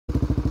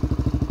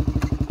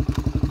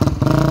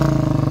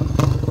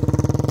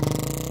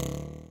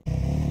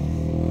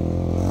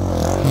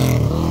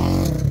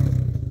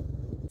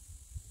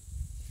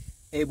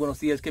Hey, buenos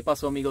dias, ¿qué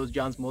pasó, amigos?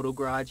 John's Moto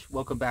Garage.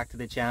 Welcome back to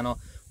the channel.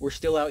 We're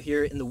still out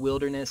here in the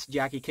wilderness.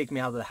 Jackie kicked me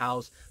out of the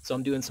house, so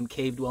I'm doing some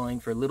cave dwelling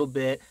for a little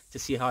bit to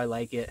see how I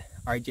like it.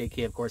 All right,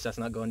 JK, of course, that's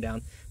not going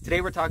down.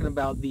 Today we're talking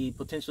about the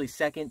potentially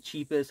second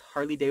cheapest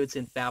Harley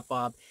Davidson Fat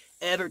Bob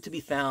ever to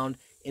be found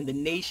in the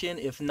nation,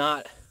 if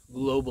not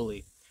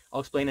globally.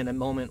 I'll explain in a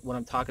moment what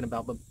I'm talking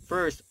about, but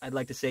first, I'd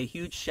like to say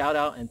huge shout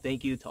out and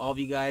thank you to all of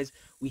you guys.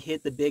 We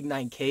hit the big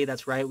 9K,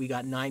 that's right, we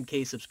got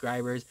 9K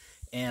subscribers,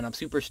 and I'm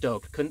super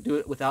stoked. Couldn't do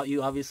it without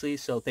you, obviously,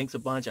 so thanks a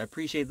bunch. I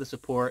appreciate the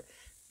support,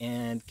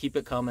 and keep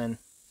it coming.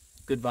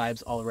 Good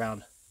vibes all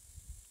around.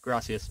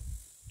 Gracias.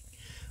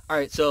 All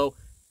right, so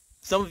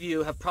some of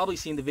you have probably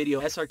seen the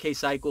video. SRK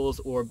Cycles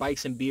or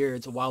Bikes and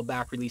Beards a while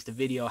back released a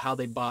video how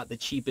they bought the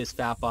cheapest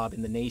Fat Bob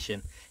in the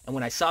nation. And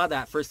when I saw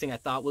that, first thing I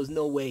thought was,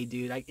 no way,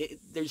 dude.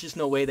 There's just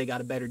no way they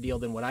got a better deal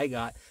than what I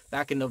got.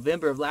 Back in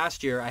November of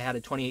last year, I had a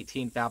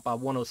 2018 Fat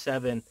Bob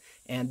 107,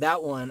 and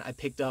that one I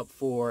picked up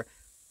for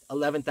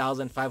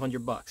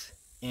 11,500 bucks.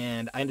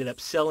 And I ended up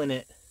selling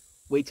it.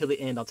 Wait till the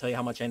end, I'll tell you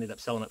how much I ended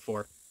up selling it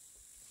for.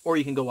 Or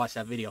you can go watch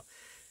that video.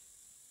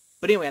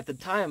 But anyway, at the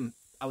time,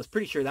 I was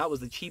pretty sure that was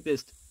the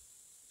cheapest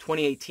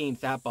 2018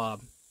 Fat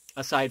Bob,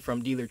 aside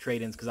from dealer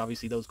trade-ins, because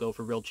obviously those go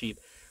for real cheap.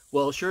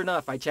 Well, sure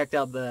enough, I checked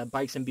out the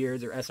Bikes and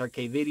Beards or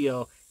SRK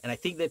video, and I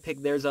think they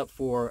picked theirs up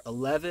for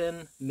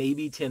 11,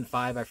 maybe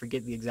 10.5, I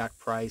forget the exact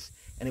price,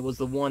 and it was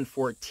the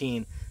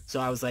 114. So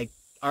I was like,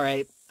 all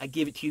right, I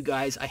give it to you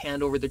guys, I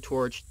hand over the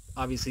torch.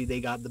 Obviously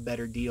they got the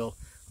better deal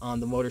on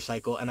the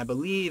motorcycle, and I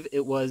believe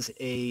it was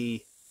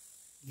a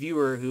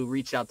viewer who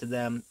reached out to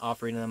them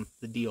offering them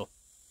the deal.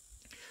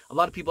 A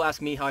lot of people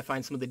ask me how I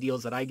find some of the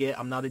deals that I get.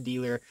 I'm not a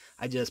dealer.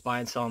 I just buy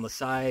and sell on the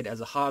side as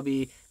a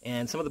hobby.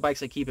 And some of the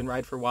bikes I keep and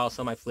ride for a while,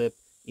 some I flip,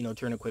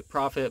 turn a quick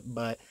profit.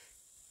 But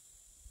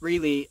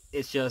really,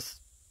 it's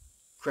just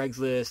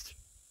Craigslist,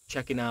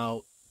 checking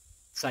out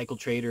Cycle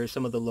Traders,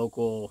 some of the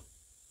local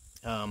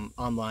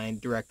online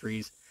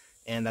directories.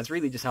 And that's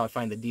really just how I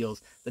find the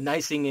deals. The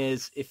nice thing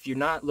is, if you're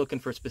not looking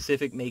for a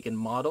specific make and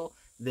model,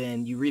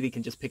 then you really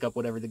can just pick up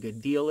whatever the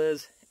good deal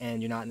is.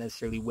 And you're not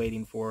necessarily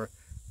waiting for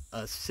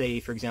say,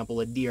 for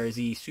example, a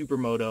DRZ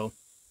Supermoto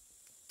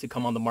to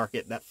come on the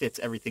market that fits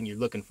everything you're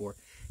looking for.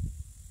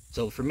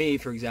 So for me,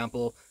 for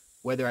example,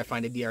 whether I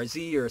find a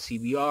DRZ or a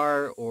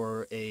CBR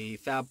or a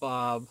Fat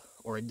Bob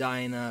or a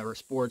Dyna or a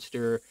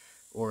Sportster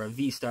or a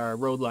V-Star,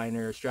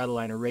 Roadliner,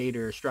 Stratoliner,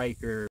 Raider,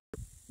 Striker,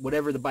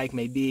 whatever the bike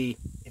may be,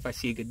 if I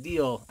see a good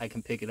deal, I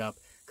can pick it up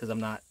because I'm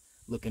not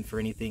looking for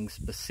anything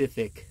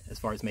specific as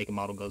far as make and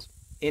model goes.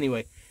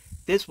 Anyway,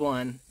 this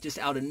one, just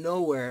out of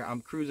nowhere, I'm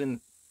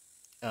cruising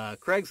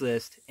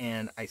Craigslist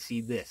and I see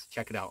this.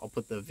 Check it out. I'll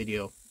put the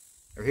video,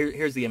 or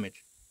here's the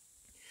image.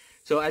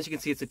 So as you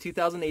can see, it's a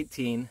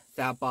 2018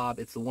 Fat Bob.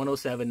 It's the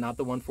 107, not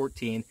the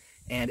 114,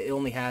 and it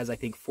only has, I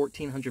think,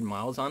 1,400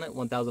 miles on it,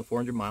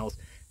 1,400 miles.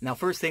 Now,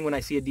 first thing when I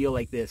see a deal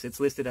like this, it's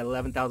listed at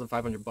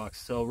 11,500 bucks.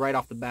 So right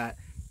off the bat,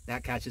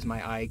 that catches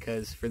my eye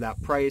because for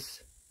that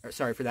price, or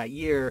sorry, for that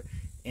year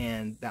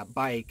and that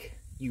bike,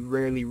 you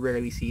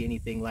rarely see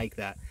anything like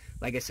that.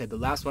 Like I said, the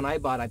last one I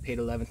bought, I paid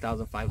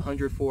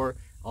 11,500 for.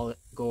 I'll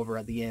go over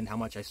at the end how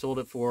much I sold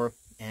it for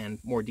and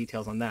more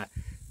details on that.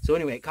 So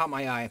anyway, it caught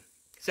my eye.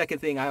 Second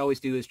thing I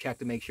always do is check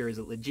to make sure, is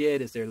it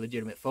legit? Is there a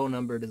legitimate phone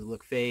number? Does it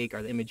look fake?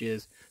 Are the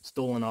images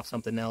stolen off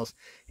something else?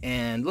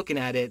 And looking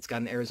at it, it's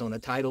got an Arizona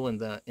title in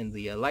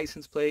the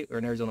license plate, or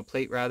an Arizona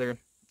plate rather,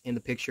 in the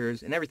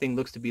pictures, and everything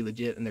looks to be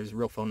legit, and there's a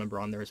real phone number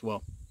on there as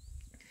well.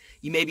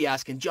 You may be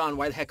asking, John,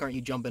 why the heck aren't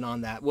you jumping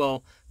on that?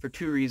 Well, for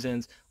two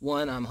reasons.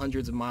 One, I'm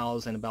hundreds of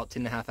miles and about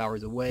 10.5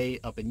 hours away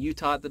up in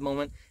Utah at the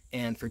moment.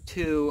 And for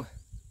two,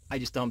 I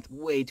just dumped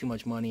way too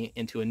much money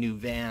into a new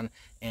van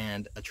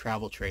and a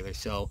travel trailer.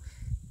 So,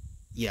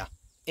 yeah.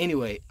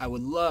 Anyway, I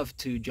would love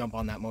to jump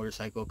on that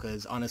motorcycle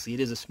because, honestly, it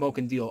is a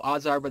smoking deal.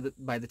 Odds are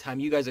by the time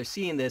you guys are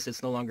seeing this,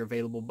 it's no longer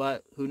available.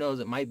 But who knows,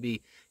 it might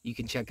be. You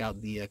can check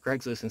out the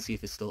Craigslist and see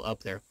if it's still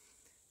up there.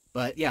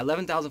 But, yeah,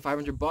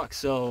 11,500 bucks.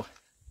 So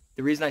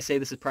the reason I say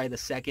this is probably the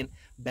second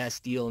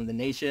best deal in the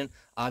nation,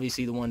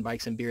 obviously the one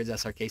Bikes and Beards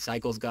SRK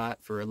Cycles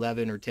got for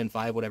 11 or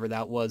 10.5, whatever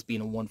that was,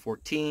 being a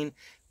 114,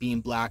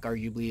 being black,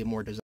 arguably a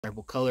more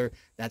desirable color,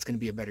 that's going to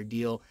be a better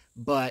deal.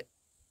 But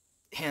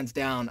hands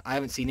down, I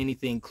haven't seen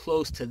anything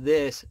close to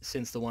this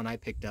since the one I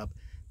picked up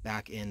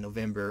back in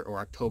November or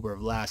October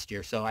of last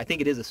year. So I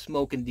think it is a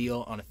smoking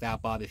deal on a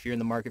Fat Bob. If you're in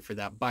the market for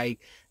that bike,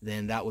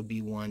 then that would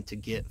be one to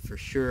get for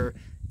sure.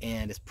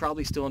 And it's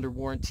probably still under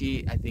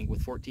warranty. I think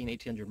with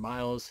 1,800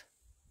 miles,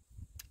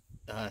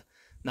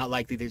 not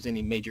likely there's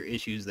any major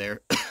issues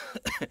there.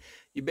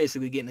 You're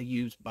basically getting a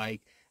used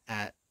bike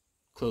at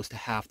close to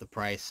half the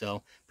price.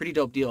 So pretty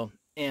dope deal.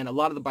 And a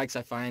lot of the bikes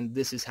I find,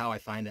 this is how I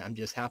find it. I'm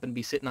just happen to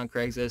be sitting on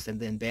Craigslist and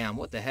then bam,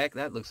 what the heck?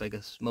 That looks like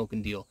a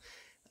smoking deal.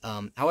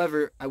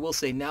 However, I will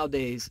say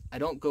nowadays, I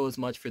don't go as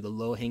much for the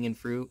low-hanging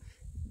fruit.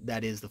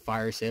 That is the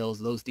fire sales,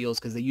 those deals,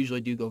 because they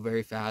usually do go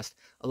very fast.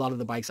 A lot of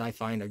the bikes I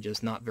find are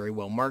just not very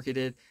well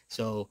marketed.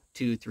 So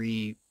 2,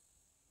 3,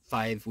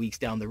 5 weeks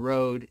down the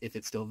road, if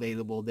it's still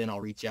available, then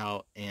I'll reach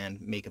out and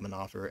make them an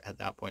offer at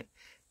that point.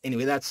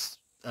 Anyway, that's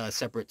a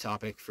separate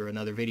topic for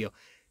another video.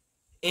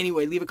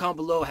 Anyway, leave a comment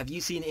below. Have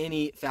you seen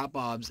any Fat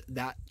Bobs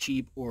that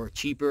cheap or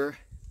cheaper,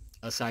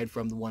 aside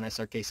from the one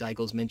SRK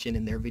Cycles mentioned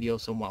in their video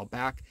some while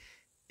back?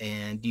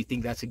 And do you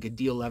think that's a good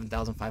deal,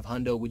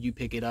 11,500? Would you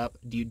pick it up?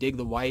 Do you dig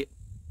the white?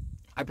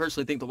 I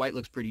personally think the white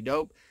looks pretty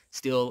dope.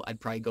 Still, I'd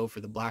probably go for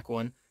the black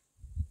one.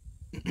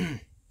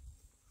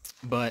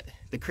 But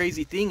the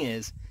crazy thing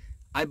is,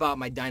 I bought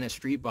my Dyna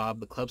Street Bob,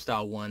 the club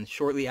style one,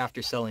 shortly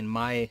after selling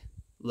my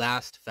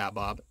last Fat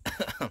Bob.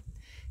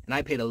 And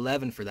I paid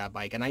 $11 for that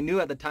bike. And I knew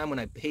at the time when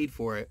I paid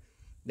for it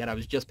that I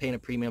was just paying a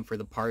premium for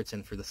the parts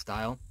and for the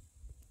style.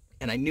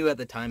 And I knew at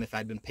the time if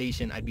I'd been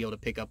patient, I'd be able to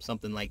pick up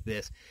something like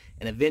this.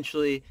 And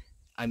eventually,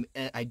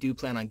 I do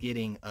plan on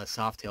getting a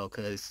softail,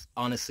 because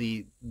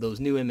honestly, those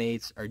new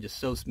M8s are just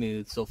so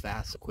smooth, so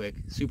fast, so quick,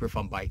 super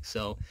fun bike.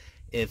 So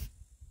if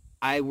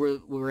I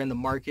were in the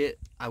market,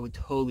 I would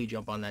totally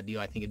jump on that deal.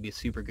 I think it'd be a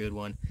super good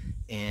one.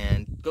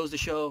 And goes to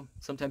show,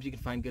 sometimes you can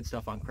find good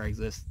stuff on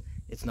Craigslist.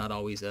 It's not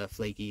always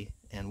flaky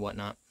and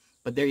whatnot.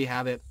 But there you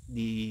have it,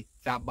 the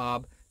Fat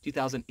Bob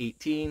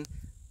 2018.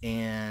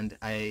 And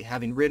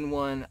having ridden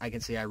one, I can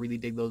say I really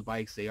dig those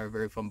bikes. They are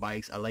very fun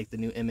bikes. I like the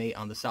new M8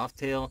 on the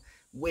softail.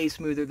 Way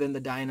smoother than the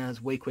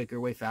Dynas, way quicker,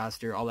 way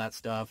faster, all that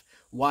stuff.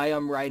 Why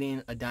I'm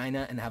riding a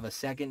Dyna and have a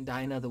second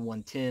Dyna, the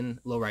 110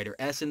 Lowrider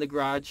S in the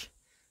garage.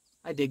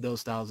 I dig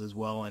those styles as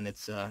well, and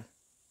it's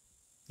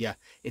yeah,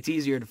 it's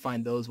easier to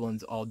find those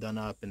ones all done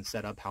up and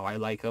set up how I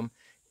like them.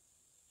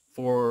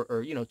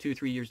 Or you know,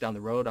 2-3 years down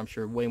the road, I'm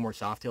sure way more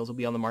softails will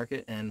be on the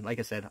market, and like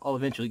I said, I'll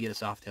eventually get a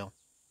softail.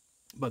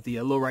 But the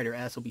Lowrider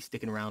S will be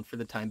sticking around for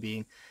the time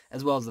being,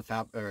 as well as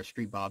the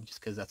Street Bob, just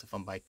because that's a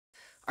fun bike.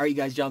 All right, you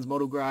guys, John's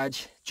Moto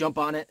Garage, jump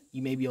on it.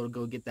 You may be able to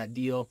go get that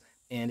deal.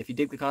 And if you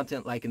dig the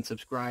content, like and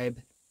subscribe.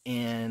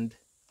 And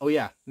oh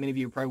yeah, many of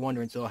you are probably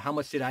wondering, so how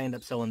much did I end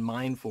up selling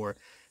mine for?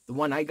 The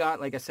one I got,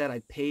 like I said,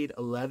 I paid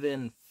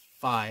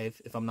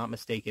 $11,500, if I'm not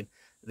mistaken.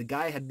 The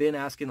guy had been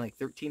asking like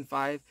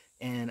 $13,500,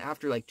 and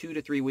after like 2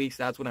 to 3 weeks,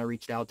 that's when I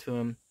reached out to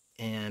him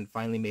and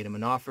finally made him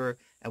an offer,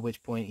 at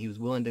which point he was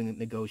willing to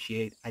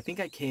negotiate. I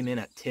think I came in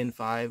at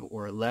 $10,500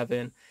 or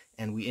 $11,000,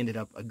 and we ended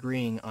up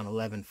agreeing on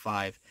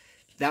 $11,500.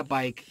 That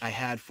bike I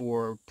had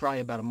for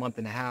probably about a month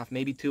and a half,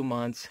 maybe 2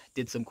 months,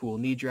 did some cool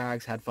knee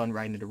drags, had fun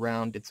riding it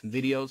around, did some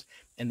videos,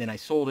 and then I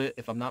sold it,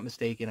 if I'm not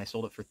mistaken, I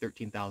sold it for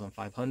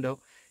 $13,500.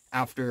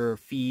 After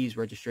fees,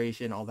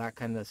 registration, all that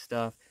kind of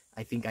stuff,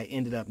 I think I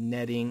ended up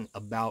netting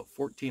about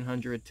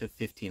 $1,400 to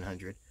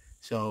 $1,500.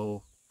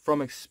 So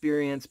from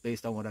experience,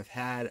 based on what I've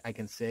had, I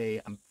can say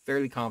I'm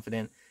fairly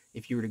confident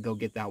if you were to go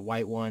get that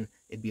white one,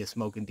 it'd be a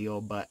smoking deal.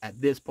 But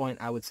at this point,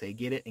 I would say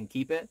get it and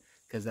keep it,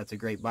 because that's a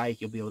great bike.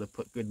 You'll be able to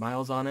put good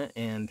miles on it,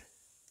 and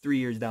 3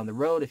 years down the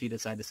road, if you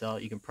decide to sell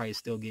it, you can probably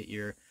still get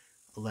your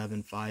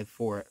 $11,500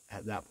 for it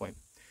at that point.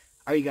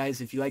 All right, you guys,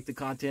 if you like the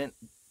content,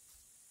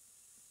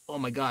 oh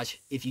my gosh,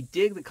 if you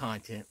dig the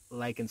content,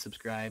 like and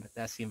subscribe.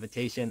 That's the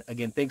invitation.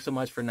 Again, thanks so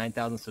much for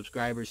 9,000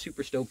 subscribers.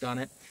 Super stoked on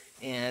it.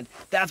 And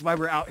that's why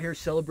we're out here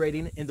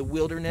celebrating in the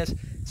wilderness.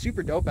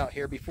 Super dope out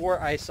here.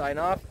 Before I sign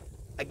off,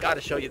 I got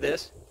to show you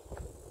this.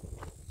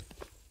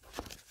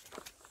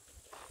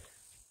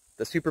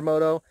 The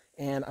Supermoto.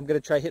 And I'm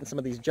going to try hitting some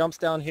of these jumps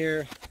down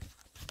here.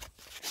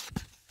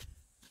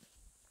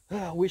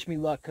 Wish me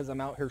luck, because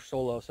I'm out here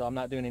solo, so I'm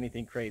not doing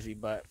anything crazy.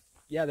 But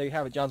yeah, there you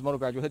have it. John's Moto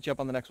Garage. We'll hit you up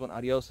on the next one.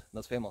 Adios.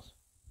 Nos vemos.